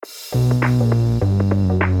Right,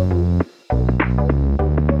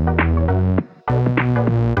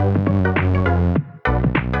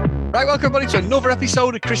 welcome everybody to another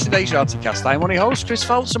episode of Chris and Dave's Reality Cast. I'm one of your hosts, Chris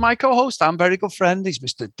Phelps, and my co-host and very good friend is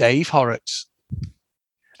Mr. Dave Horrocks.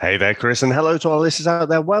 Hey there, Chris, and hello to our listeners out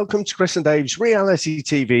there. Welcome to Chris and Dave's Reality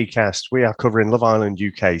TV Cast. We are covering Love Island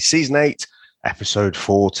UK Season 8, Episode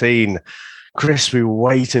 14. Chris, we were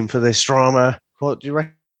waiting for this drama. What do you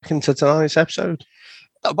reckon to tonight's episode?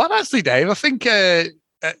 But actually, Dave, I think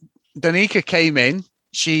Danica came in.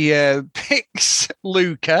 She picks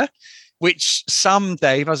Luca, which Sam,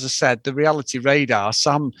 Dave, as I said, the reality radar,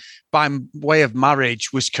 Sam, by way of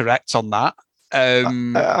marriage, was correct on that.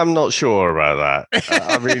 I'm not sure about that.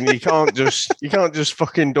 I mean, you can't just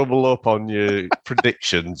fucking double up on your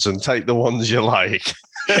predictions and take the ones you like.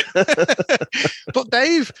 But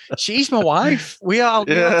Dave, she's my wife. We are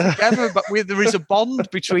together, but there is a bond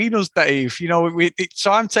between us, Dave. You know,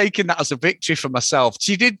 so I'm taking that as a victory for myself.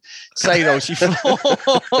 She did say though she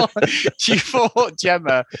thought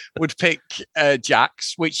Gemma would pick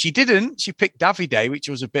Jax, which she didn't. She picked Davide, which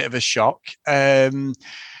was a bit of a shock. I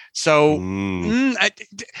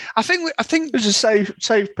think it was a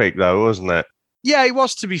safe pick though, wasn't it? Yeah, it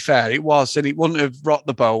was. To be fair, it was, and it wouldn't have rocked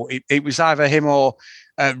the boat. It was either him or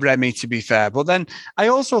Remy, to be fair. But then I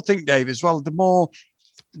also think, Dave, as well, the more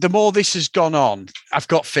this has gone on, I've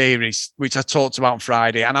got theories which I talked about on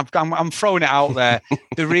Friday, and I'm throwing it out there.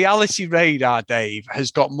 The reality radar, Dave, has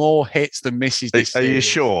got more hits than misses. This Are you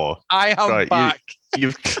sure? I am back.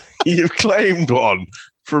 You've claimed one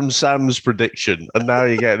from Sam's prediction, and now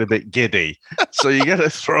you're getting a bit giddy. So you're going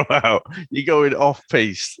to throw out, you're going off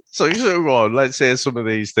piece. So go on, let's hear some of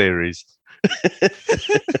these theories.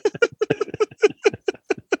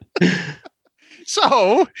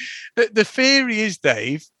 So the theory is,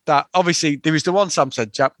 Dave, that obviously there was the one Sam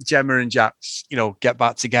said, Gemma and Jax, get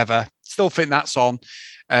back together. Still think that's on.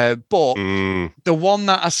 But the one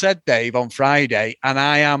that I said, Dave, on Friday, and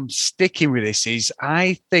I am sticking with this, is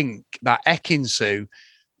I think that Ekin-Su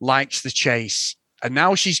likes the chase. And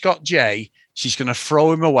now she's got Jay, she's going to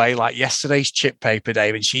throw him away like yesterday's chip paper,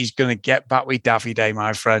 Dave, and she's going to get back with Davide,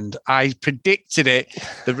 my friend. I predicted it.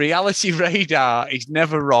 The reality radar is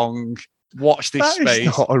never wrong. Watch this space. That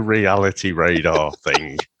is not a reality radar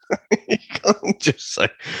thing. You can't just say.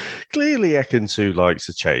 Clearly, Ekin-Su likes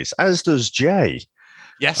the chase, as does Jay.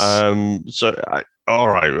 Yes. All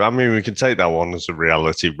right. I mean, we can take that one as a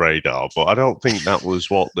reality radar, but I don't think that was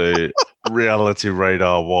what the reality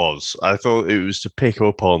radar was. I thought it was to pick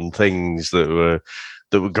up on things that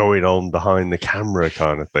were going on behind the camera,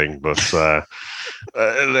 kind of thing. But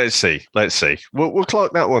let's see. We'll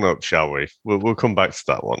clock that one up, shall we? We'll come back to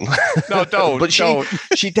that one. No, don't. But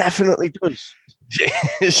she definitely does.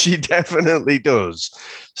 She definitely does.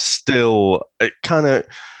 Still, it kind of.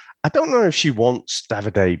 I don't know if she wants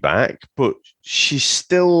Davide back, but she's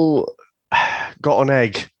still got an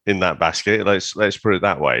egg in that basket. Let's put it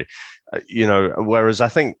that way. Whereas I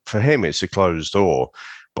think for him it's a closed door,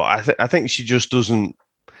 but I think she just doesn't.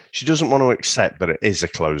 She doesn't want to accept that it is a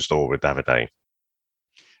closed door with Davide.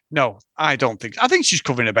 No, I don't think. I think she's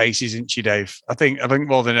covering her bases, isn't she, Dave? I think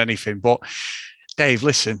more than anything. But Dave,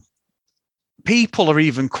 listen. People are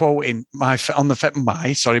even quoting my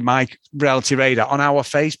reality radar on our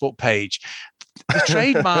Facebook page.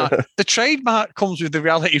 The trademark comes with the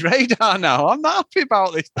reality radar now. I'm not happy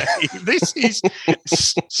about this, Dave. This is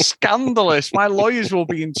scandalous. My lawyers will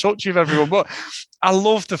be in touch with everyone. But I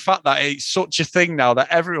love the fact that it's such a thing now that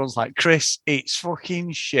everyone's like, Chris, it's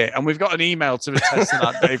fucking shit. And we've got an email to attest to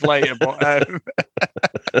that, Dave, later. But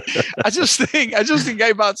I just think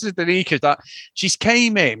going back to Danica, that she's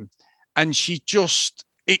came in. And she just,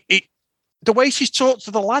 the way she's talked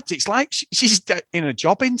to the lads, it's like she's in a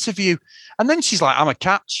job interview. And then she's like, I'm a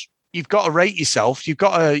catch. You've got to rate yourself. You've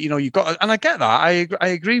got to, and I get that. I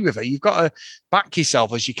agree with her. You've got to back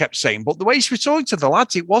yourself, as you kept saying. But the way she was talking to the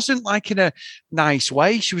lads, it wasn't like in a nice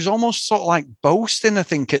way. She was almost sort of like boasting, I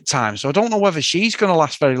think, at times. So I don't know whether she's going to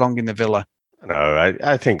last very long in the villa. No,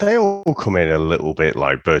 I think they all come in a little bit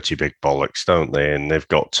like Bertie Big Bollocks, don't they? And they've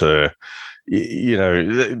got to...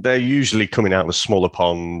 they're usually coming out of a smaller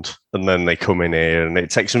pond and then they come in here and it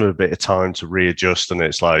takes them a bit of time to readjust. And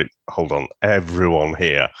it's like, hold on, everyone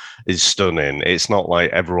here is stunning. It's not like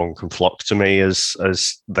everyone can flock to me as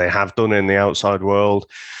they have done in the outside world.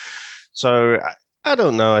 So I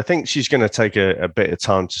don't know. I think she's going to take a bit of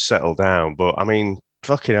time to settle down. But I mean,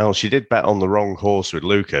 fucking hell, she did bet on the wrong horse with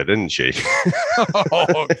Luca, didn't she?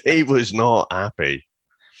 He was not happy.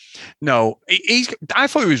 No, I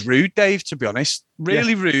thought he was rude, Dave, to be honest.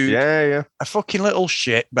 Really rude. Yeah. A fucking little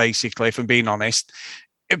shit, basically, if I'm being honest.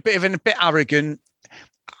 A bit arrogant.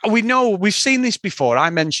 we know we've seen this before. I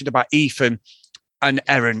mentioned about Ethan and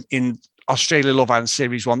Erin in Australia Love Island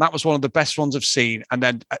Series 1. That was one of the best ones I've seen. And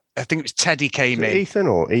then I think it was Teddy came in. Ethan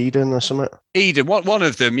or Eden or something? Eden, one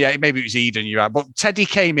of them. Yeah, maybe it was Eden, you're right. But Teddy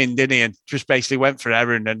came in, didn't he? And just basically went for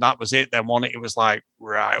Erin, and that was it. Then it was like,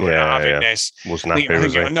 right, we're not having this. Wasn't happy,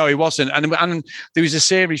 was he? No, he wasn't. And there was a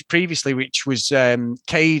series previously, which was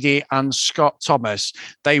Katie and Scott Thomas.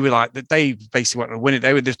 They were like, they basically went to win it.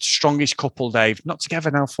 They were the strongest couple, Dave. Not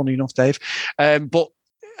together now, funny enough, Dave.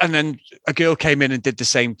 And then a girl came in and did the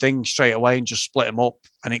same thing straight away and just split them up,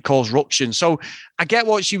 and it caused ruction. So I get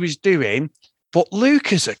what she was doing, but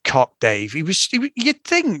Lucas a cock, Dave. You'd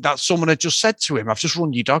think that someone had just said to him, "I've just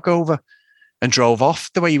run your dog over," and drove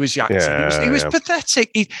off. The way he was acting, he was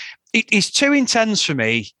pathetic. He's too intense for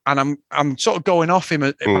me, and I'm sort of going off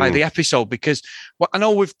him by the episode, because I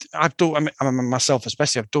know I've dug myself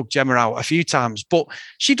especially. I've dug Gemma out a few times, but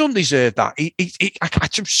she doesn't deserve that.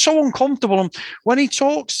 I'm so uncomfortable. And when he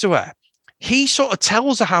talks to her, he sort of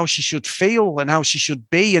tells her how she should feel and how she should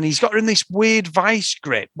be, and he's got her in this weird vice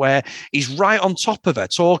grip where he's right on top of her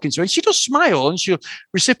talking to her, and she does smile and she'll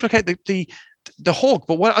reciprocate the hug.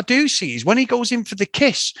 But what I do see is when he goes in for the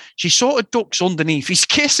kiss, she sort of ducks underneath his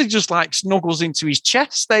kiss and just like snuggles into his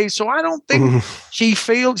chest there. So I don't think she's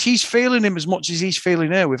feeling him as much as he's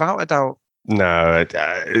feeling her, without a doubt. No,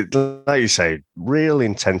 like you say, real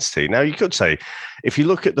intensity. Now, you could say, if you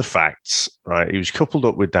look at the facts, right, he was coupled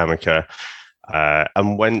up with Danica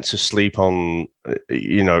and went to sleep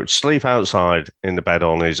sleep outside in the bed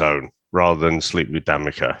on his own, rather than sleep with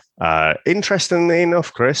Danica. Interestingly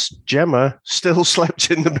enough, Chris, Gemma still slept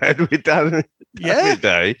in the bed with Dan every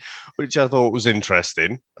day, which I thought was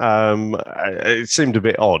interesting. It seemed a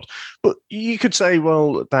bit odd. But you could say,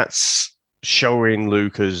 well, that's showing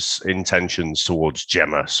Luca's intentions towards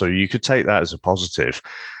Gemma. So you could take that as a positive.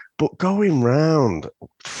 But going round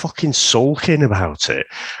fucking sulking about it.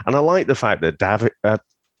 And I like the fact that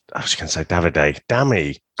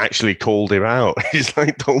Dammy actually called him out. He's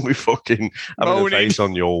like, don't be fucking having a face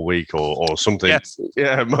on you all week or something. Yes.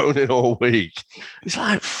 Yeah, moaning all week. It's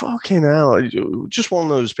like, fucking hell. Just one of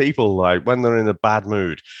those people, like, when they're in a bad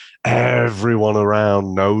mood, everyone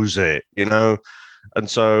around knows it, you know? And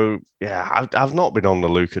so, yeah, I've not been on the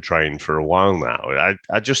Luca train for a while now.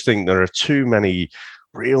 I just think there are too many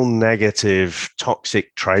real negative,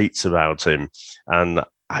 toxic traits about him. And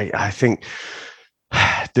I think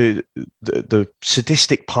the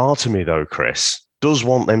sadistic part of me, though, Chris, does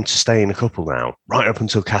want them to stay in a couple now, right up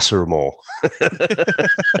until Casa Amor.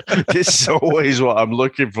 This is always what I'm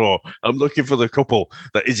looking for. I'm looking for the couple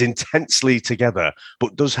that is intensely together,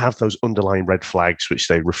 but does have those underlying red flags, which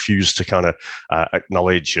they refuse to kind of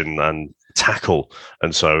acknowledge and tackle.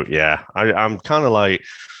 And so, yeah, I'm kind of like,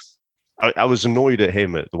 I was annoyed at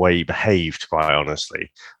him at the way he behaved, quite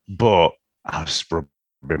honestly, but I was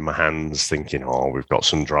in my hands thinking, oh, we've got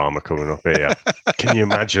some drama coming up here. Can you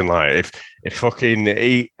imagine, like, if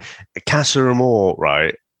fucking Casa Amor,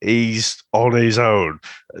 right, he's on his own,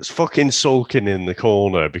 it's fucking sulking in the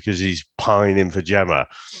corner because he's pining for Gemma,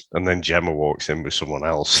 and then Gemma walks in with someone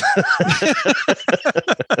else.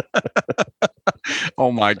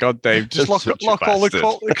 Oh my God, Dave! Just lock all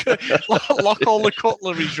the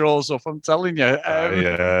cutlery drawers up. I'm telling you.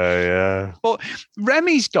 Yeah. But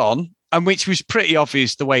Remy's gone, and which was pretty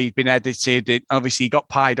obvious the way he'd been edited. Obviously, he got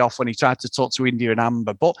pied off when he tried to talk to India and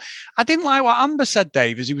Amber. But I didn't like what Amber said,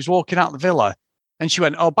 Dave, as he was walking out the villa, and she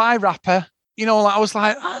went, "Oh, bye, rapper." You know, I was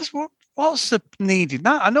like, what's the need in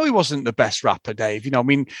that? I know he wasn't the best rapper, Dave. You know, I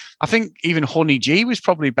mean, I think even Honey G was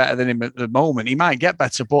probably better than him at the moment. He might get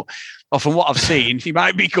better, but from what I've seen, he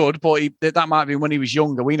might be good, but that might be when he was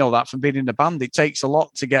younger. We know that from being in the band. It takes a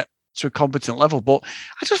lot to get to a competent level, but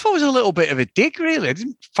I just thought it was a little bit of a dig, really. I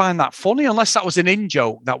didn't find that funny, unless that was an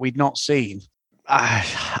in-joke that we'd not seen.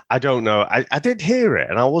 I don't know. I did hear it,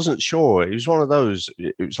 and I wasn't sure. It was one of those,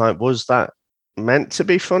 it was like, was that meant to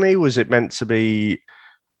be funny? Was it meant to be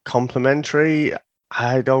complimentary?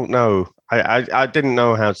 I don't know. I didn't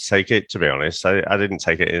know how to take it, to be honest. I didn't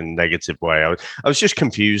take it in a negative way. I was just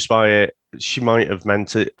confused by it. She might have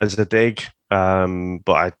meant it as a dig,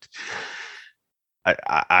 but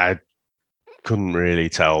I couldn't really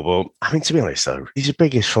tell. But I mean, to be honest, though, he's the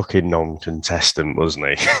biggest fucking non-contestant,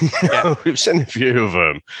 wasn't he? Yeah. We've seen a few of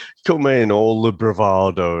them come in, all the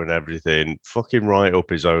bravado and everything, fucking right up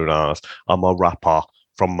his own ass. I'm a rapper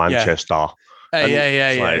from Manchester.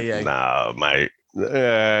 Yeah. No, mate.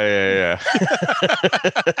 Yeah.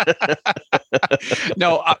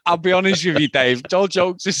 No, I'll be honest with you, Dave. All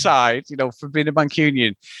jokes aside, you know, from being a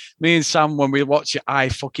Mancunian, me and Sam, when we watch it, I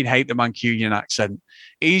fucking hate the Mancunian accent.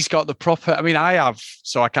 He's got the proper, I mean, I have,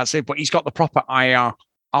 so I can't say, but he's got the proper IR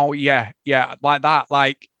Oh yeah, like that.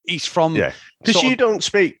 Like he's from because you don't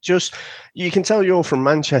speak. Just you can tell you're from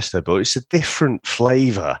Manchester, but it's a different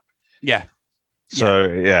flavour. Yeah. So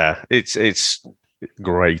it's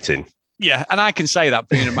grating. Yeah, and I can say that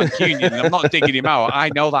being a Mancunian, I'm not digging him out.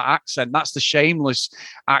 I know that accent. That's the shameless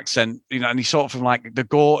accent, and he's sort of from like the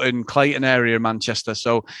Gorton, Clayton area of Manchester.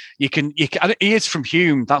 So you can. He is from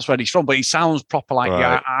Hume. That's where he's from, but he sounds proper like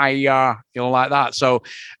like that. So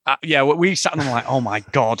we sat and I'm like, oh my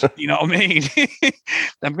god, you know what I mean?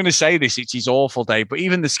 I'm going to say this. It's his awful day, but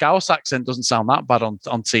even the Scouse accent doesn't sound that bad on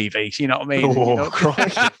TV. You know what I mean? Oh,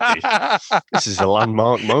 crikey. This is a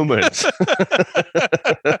landmark moment.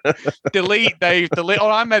 Delete, Dave. Delete. Oh,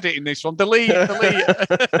 I'm editing this one. Delete.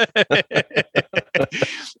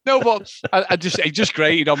 No, but it just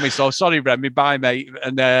grated on me. So sorry, Remy. Bye, mate.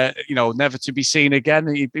 And never to be seen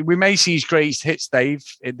again. We may see his greatest hits, Dave,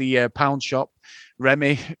 in the pound shop.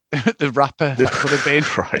 Remy, the rapper, that could have been.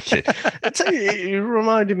 Crikey. I tell you, it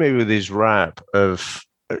reminded me with his rap of.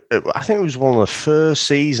 I think it was one of the first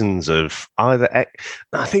seasons of I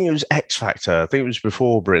think it was X Factor. I think it was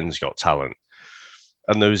before Britain's Got Talent.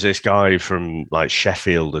 And there was this guy from like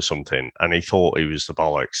Sheffield or something, and he thought he was the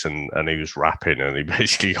bollocks, and he was rapping, and he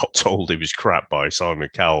basically got told he was crap by Simon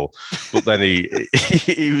Cowell. But then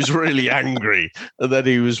he was really angry, and then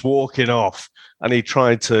he was walking off, and he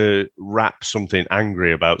tried to rap something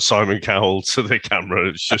angry about Simon Cowell to the camera.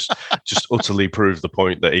 It's just utterly proved the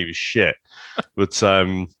point that he was shit. But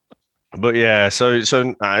yeah, so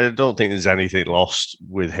I don't think there's anything lost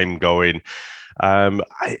with him going.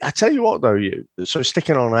 I tell you what, though, so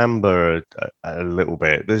sticking on Amber a little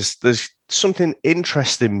bit, there's something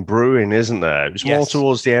interesting brewing, isn't there? It was more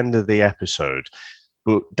towards the end of the episode,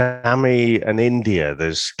 but Dami and India,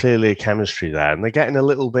 there's clearly a chemistry there, and they're getting a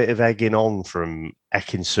little bit of egging on from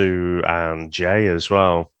Ekin-Su and Jay as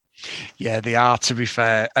well. Yeah, they are, to be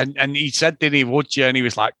fair. And he said, did he, would you? And he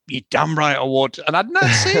was like, you damn right I would. And I'd not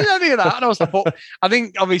seen any of that. And I was like, but I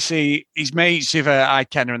think obviously his mates with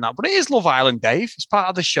Ikenna and that, but it is Love Island, Dave. It's part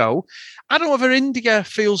of the show. I don't know whether India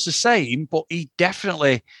feels the same, but he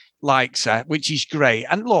definitely likes her, which is great.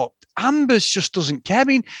 And look, Amber's just doesn't care. I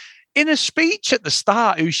mean, in a speech at the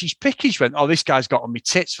start, who she's picking, she went, oh, this guy's got on my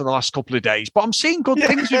tits for the last couple of days. But I'm seeing good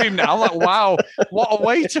things with him now. Like, wow, what a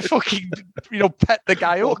way to fucking, pet the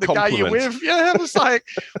guy up, the guy you're with. Yeah, I was like,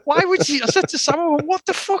 why would she? I said to someone, what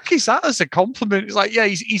the fuck is that as a compliment? It's like, yeah,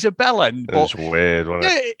 he's a bellend. It's weird, wasn't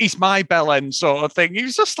it? Yeah, he's my bellend sort of thing. He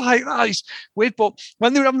was just like, that is weird. But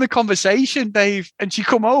when they were having the conversation, Dave, and she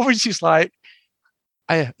come over and she's like,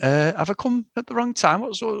 have I come at the wrong time?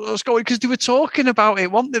 What's going? Because they were talking about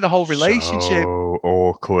it, weren't they? The whole relationship. So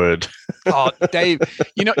awkward. Oh, Dave,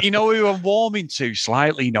 you know who I'm warming to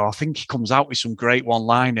slightly. I think he comes out with some great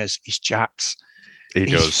one-liners. It's Jax. He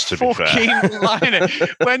does, to be fair. Liner.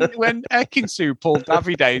 When Ekin-Su pulled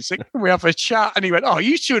Davide, he's like, can we have a chat? And he went, oh,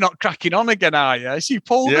 you two are not cracking on again, are you? So he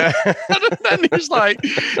pulled it. And then he was like,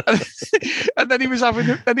 and then he was having,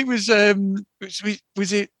 then it was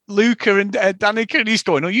it Luca and Danica? And he's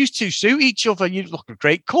going, oh, you two suit each other. You look a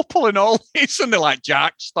great couple and all this. And they're like,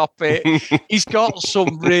 Jack, stop it. He's got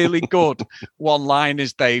some really good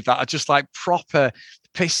one-liners, Dave, that are just like proper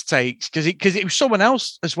piss takes, because it was someone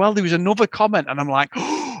else as well. There was another comment, and I'm like,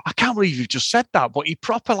 oh, I can't believe you've just said that. But he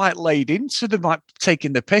proper like laid into them, like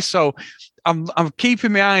taking the piss. So I'm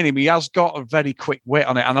keeping my eye on him. He has got a very quick wit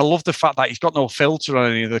on it, and I love the fact that he's got no filter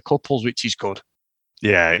on any of the couples, which is good.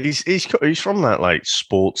 Yeah, he's from that like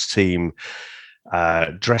sports team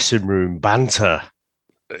dressing room banter,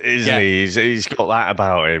 isn't he? He's got that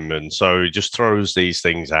about him, and so he just throws these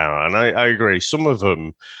things out. And I agree, some of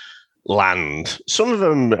them land. Some of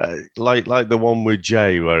them, like the one with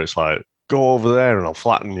Jay, where it's like, go over there and I'll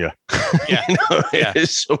flatten you. Yeah,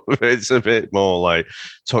 Some of it's a bit more like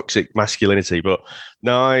toxic masculinity. But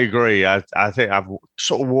no, I agree. I think I've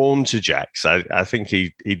sort of warmed to Jax. I think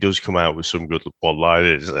he does come out with some good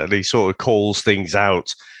one-liners, and he sort of calls things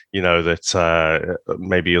out, that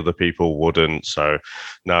maybe other people wouldn't. So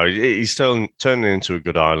no, he's turning into a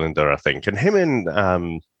good Islander, I think. And him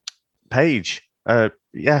and Paige. I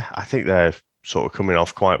think they're sort of coming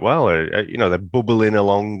off quite well. They're bubbling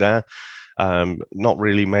along there, not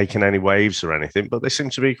really making any waves or anything, but they seem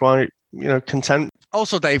to be quite, content.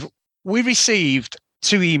 Also, Dave, we received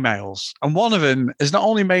 2 emails, and one of them has not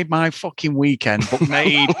only made my fucking weekend, but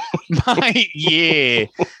made my year.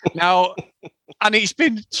 Now, and it's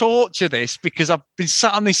been torture, this, because I've been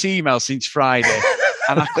sat on this email since Friday.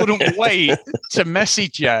 And I couldn't wait to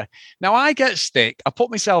message you. Now, I get stick. I put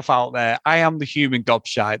myself out there. I am the human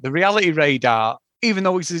gobshite. The reality radar, even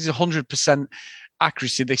though it's 100%,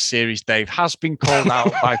 accuracy of this series, Dave, has been called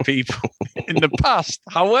out by people in the past.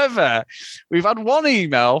 However, we've had one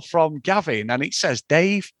email from Gavin and it says,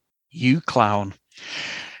 Dave, you clown.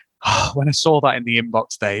 When I saw that in the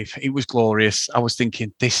inbox, Dave, it was glorious. I was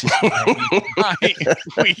thinking, this is my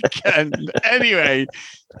weekend. Anyway,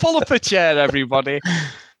 pull up a chair, everybody.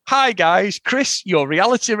 Hi, guys. Chris, your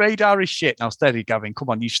reality radar is shit. Now, steady, Gavin. Come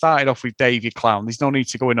on. You started off with Dave, you clown. There's no need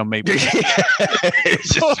to go in on me.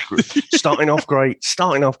 Starting off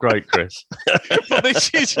great, Chris. But this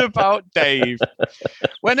is about Dave.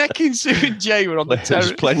 When Ekin-Su and Jay were on the terrace.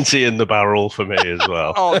 There's plenty in the barrel for me as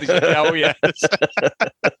well. Oh, yes.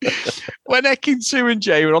 When Ekin-Su and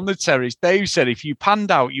Jay were on the terrace, Dave said if you panned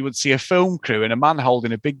out, you would see a film crew and a man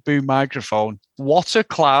holding a big boom microphone. What a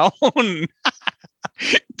clown.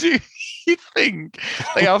 Do you think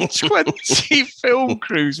they have 20 film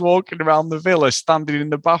crews walking around the villa, standing in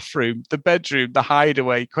the bathroom, the bedroom, the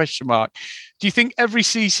hideaway, ? Do you think every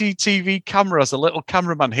CCTV camera has a little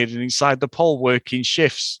cameraman hidden inside the pole working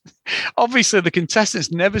shifts? Obviously, the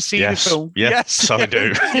contestants never seen the film. Yes, I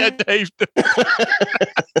do. Yeah, Dave.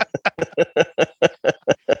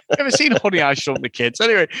 Never seen Honey, I Shrunk the Kids.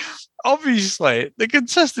 Anyway, obviously, the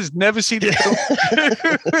contestants never seen the film.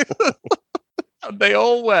 And they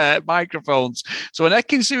all wear microphones. So when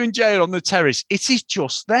Ekin-Su and Jay are on the terrace, it is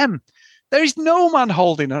just them. There is no man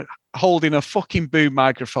holding a fucking boom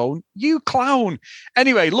microphone. You clown.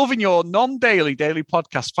 Anyway, loving your non-daily daily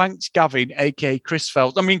podcast. Thanks, Gavin, aka Chris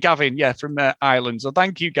Felt. I mean, Gavin, yeah, from Ireland. So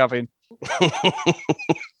thank you, Gavin.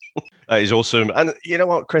 That is awesome. And you know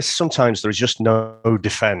what, Chris? Sometimes there is just no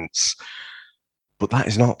defense. But that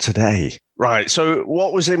is not today. Right. So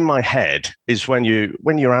what was in my head is when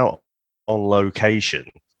you're out on location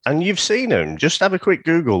and you've seen them, just have a quick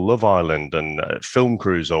Google Love Island and film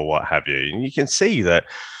crews or what have you, and you can see that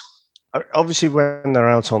obviously when they're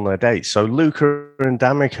out on their dates, so Luca and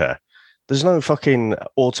Danica, there's no fucking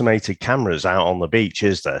automated cameras out on the beach,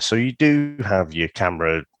 is there? So you do have your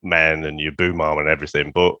camera men and your boom arm and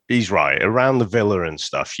everything, but he's right, around the villa and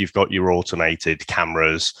stuff you've got your automated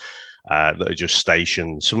cameras that are just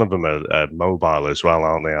stationed. Some of them are mobile as well,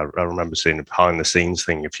 aren't they? I remember seeing a behind the scenes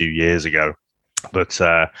thing a few years ago. But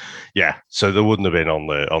yeah, so there wouldn't have been on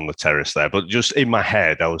the terrace there. But just in my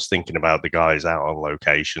head, I was thinking about the guys out on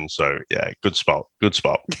location. So yeah, good spot.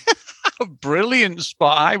 Brilliant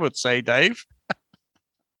spot, I would say, Dave.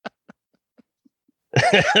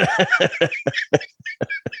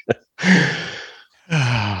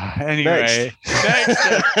 Anyway, next.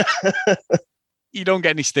 You don't get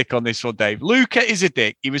any stick on this one, Dave. Luca is a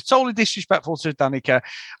dick. He was totally disrespectful to Danica.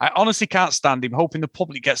 I honestly can't stand him, hoping the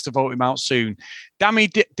public gets to vote him out soon. Dammy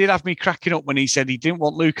did have me cracking up when he said he didn't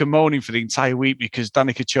want Luca moaning for the entire week because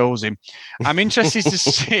Danica chose him. I'm interested to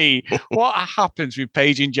see what happens with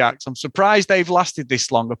Paige and Jax. I'm surprised they've lasted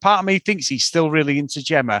this long. A part of me thinks he's still really into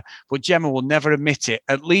Gemma, but Gemma will never admit it,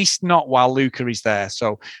 at least not while Luca is there.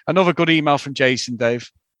 So another good email from Jason,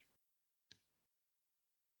 Dave.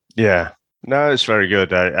 Yeah. No, it's very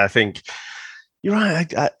good. I think you're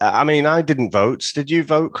right. I mean, I didn't vote. Did you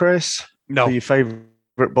vote, Chris? No. For your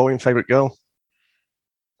favourite boy and favourite girl?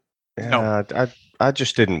 Yeah, no. I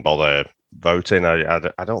just didn't bother voting. I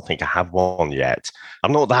don't think I have one yet.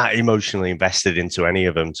 I'm not that emotionally invested into any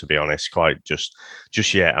of them, to be honest. Quite just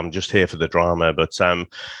yet. I'm just here for the drama. But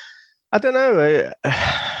I don't know.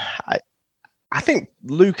 I think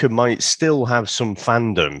Luca might still have some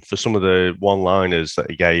fandom for some of the one-liners that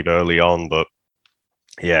he gave early on, but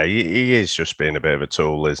yeah, he is just being a bit of a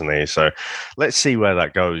tool, isn't he? So let's see where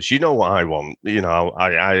that goes. You know what I want? You know,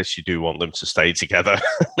 I actually do want them to stay together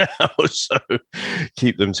now, so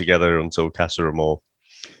keep them together until Casa Amor.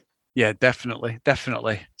 Yeah, definitely.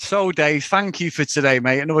 So, Dave, thank you for today,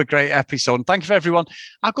 mate. Another great episode. And thank you for everyone.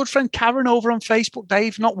 Our good friend Karen over on Facebook,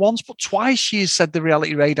 Dave, not once, but twice she has said the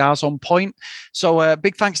reality radar's on point. So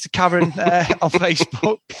big thanks to Karen on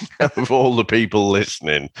Facebook. Of all the people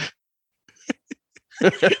listening.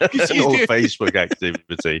 And all the Facebook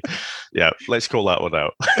activity. Yeah, let's call that one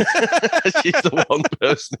out. She's the one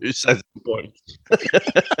person who says the point.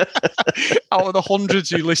 Out of the hundreds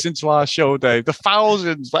who listen to our show, Dave, the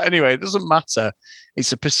thousands. But anyway, it doesn't matter.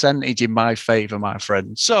 It's a percentage in my favour, my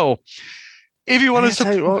friend. So if you want to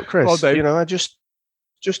tell you what, Chris, you know, I just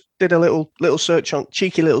did a little search on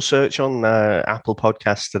cheeky little search on Apple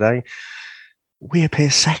Podcasts today. We appear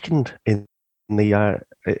second in the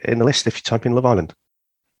list if you type in Love Island.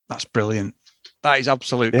 That's brilliant. That is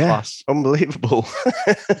absolute class. Unbelievable.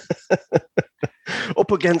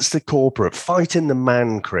 Up against the corporate, fighting the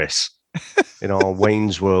man, Chris, in our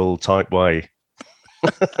Wayne's World type way.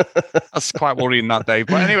 That's quite worrying that day.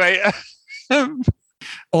 But anyway,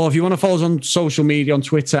 Or if you want to follow us on social media, on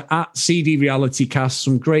Twitter, at CD RealityCast,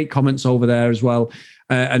 some great comments over there as well.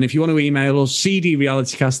 And if you want to email us,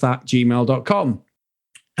 cdrealitycast@gmail.com.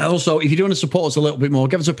 Also, if you do want to support us a little bit more,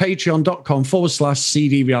 give us a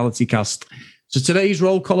patreon.com/CD RealityCast. So today's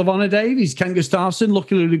roll call of honour, Dave, is Ken Gustafson,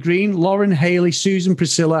 Lucky Lulu Green, Lauren, Haley, Susan,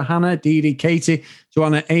 Priscilla, Hannah, Dee Dee, Katie,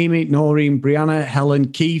 Joanna, Amy, Noreen, Brianna,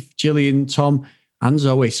 Helen, Keith, Gillian, Tom, and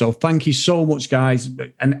Zoe. So thank you so much, guys.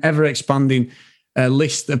 An ever-expanding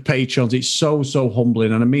list of patrons. It's so, so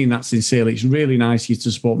humbling, and I mean that sincerely. It's really nice of you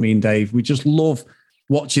to support me and Dave. We just love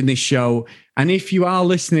watching this show. And if you are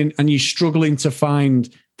listening and you're struggling to find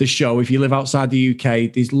the show, if you live outside the UK,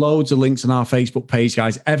 there's loads of links on our Facebook page,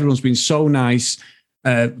 guys. Everyone's been so nice,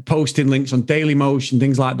 posting links on Daily Motion,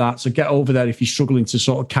 things like that. So get over there if you're struggling to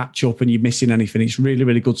sort of catch up and you're missing anything. It's really,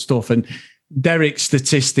 really good stuff. And Derek's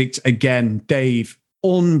statistics, again, Dave,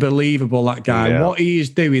 unbelievable, that guy. Yeah. What he is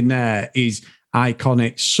doing there is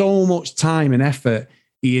iconic. So much time and effort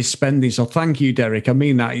he is spending. So thank you, Derek. I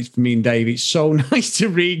mean that. It's for me and Dave. It's so nice to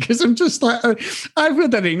read because I'm just like, I feel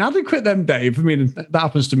that inadequate then, Dave. I mean, that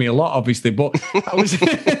happens to me a lot, obviously, but I was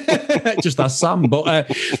just as Sam. But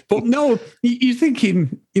no, you're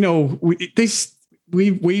thinking, you know,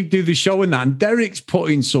 we do the show and that, and Derek's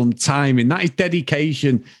putting some time in. That is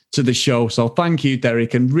dedication to the show. So thank you,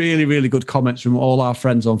 Derek, and really, really good comments from all our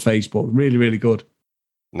friends on Facebook. Really, really good.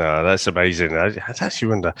 No, that's amazing. I actually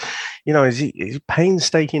wonder, you know, is he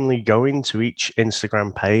painstakingly going to each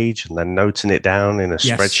Instagram page and then noting it down in a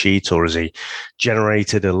spreadsheet, or has he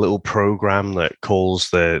generated a little program that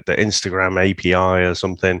calls the Instagram API or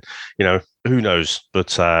something? You know, who knows? But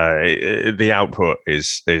the output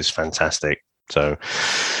is fantastic. So,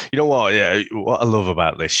 you know what? Yeah, what I love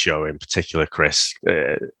about this show in particular, Chris,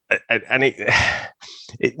 and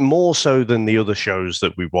it more so than the other shows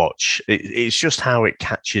that we watch, it's just how it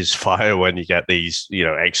catches fire when you get these, you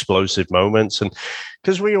know, explosive moments. And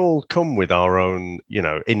because we all come with our own, you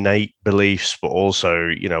know, innate beliefs, but also,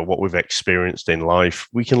 you know, what we've experienced in life,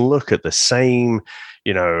 we can look at the same,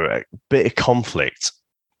 you know, bit of conflict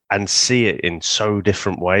and see it in so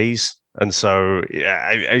different ways. And so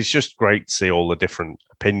yeah, it's just great to see all the different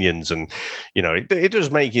opinions, and you know, it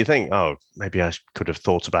does make you think, oh, maybe I could have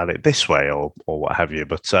thought about it this way, or what have you.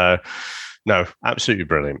 But no, absolutely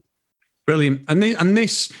brilliant. And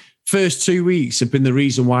this first 2 weeks have been the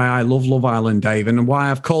reason why I love Love Island, Dave, and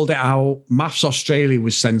why I've called it out. Maths Australia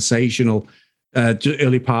was sensational.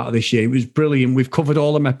 Early part of this year, it was brilliant. We've covered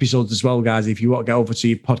all them episodes as well, guys. If you want to get over to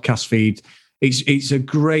your podcast feed. It's a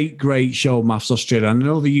great show, Maths Australia. And I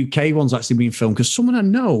know the UK one's actually been filmed because someone I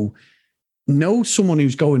know someone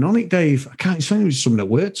who's going on it, Dave. I can't explain. It was someone at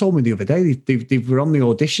work told me the other day. They were on the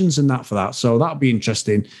auditions and that for that. So that'll be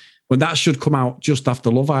interesting. But that should come out just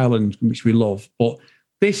after Love Island, which we love. But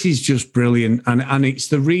this is just brilliant. And it's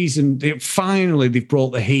the reason finally they've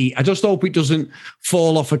brought the heat. I just hope it doesn't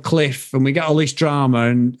fall off a cliff and we get all this drama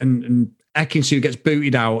and Ekin-Su gets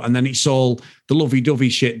booted out, and then it's all the lovey-dovey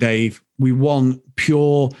shit, Dave. We want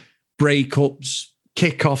pure breakups,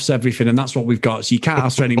 kickoffs, everything, and that's what we've got. So you can't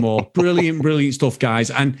ask for any more. Brilliant stuff,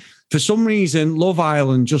 guys. And for some reason, Love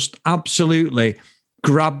Island just absolutely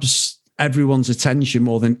grabs everyone's attention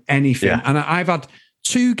more than anything. Yeah. And I've had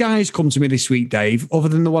two guys come to me this week, Dave, other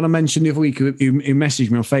than the one I mentioned the other week who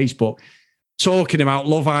messaged me on Facebook, talking about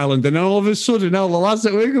Love Island, and all of a sudden, all the lads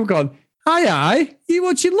at work have gone, Hi, you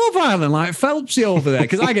watching Love Island like Phelpsy over there?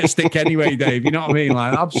 Because I get stick anyway, Dave. You know what I mean?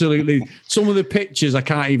 Like, absolutely. Some of the pictures I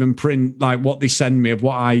can't even print, like what they send me of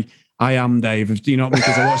what I am, Dave. You know what I mean?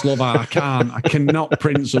 Because I watch Love Island. I cannot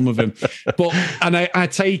print some of them. And I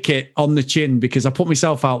take it on the chin because I put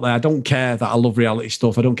myself out there. I don't care that I love reality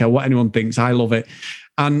stuff. I don't care what anyone thinks. I love it.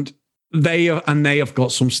 And they have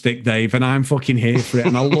got some stick, Dave, and I'm fucking here for it.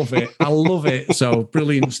 And I love it. So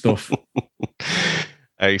brilliant stuff.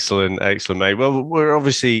 Excellent, mate. Well, we're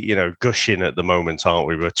obviously, you know, gushing at the moment, aren't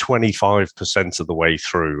we? We're 25% of the way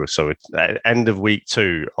through. So it's end of week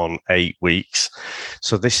 2 on 8 weeks.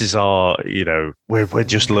 So this is our, you know, we're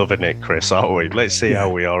just loving it, Chris, aren't we? Let's see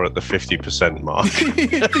how we are at the 50% mark.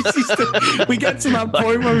 We get to that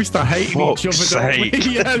point where we start hating each other.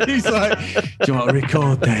 Yeah, it's like, do you want to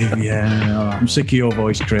record, Dave? Yeah, I'm sick of your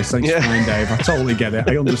voice, Chris. Thanks for mine, Dave. I totally get it.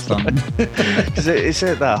 I understand. Because it's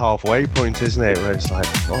at that halfway point, isn't it? Where it's like,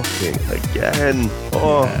 fucking again.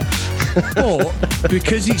 Oh. Yeah. But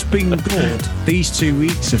because it's been good, these 2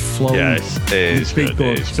 weeks have flown. Yes, it's been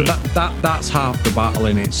good. So that's half the battle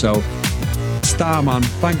in it. So Starman,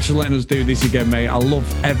 thanks for letting us do this again, mate. I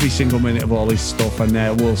love every single minute of all this stuff, and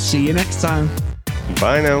we'll see you next time.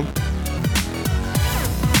 Bye now.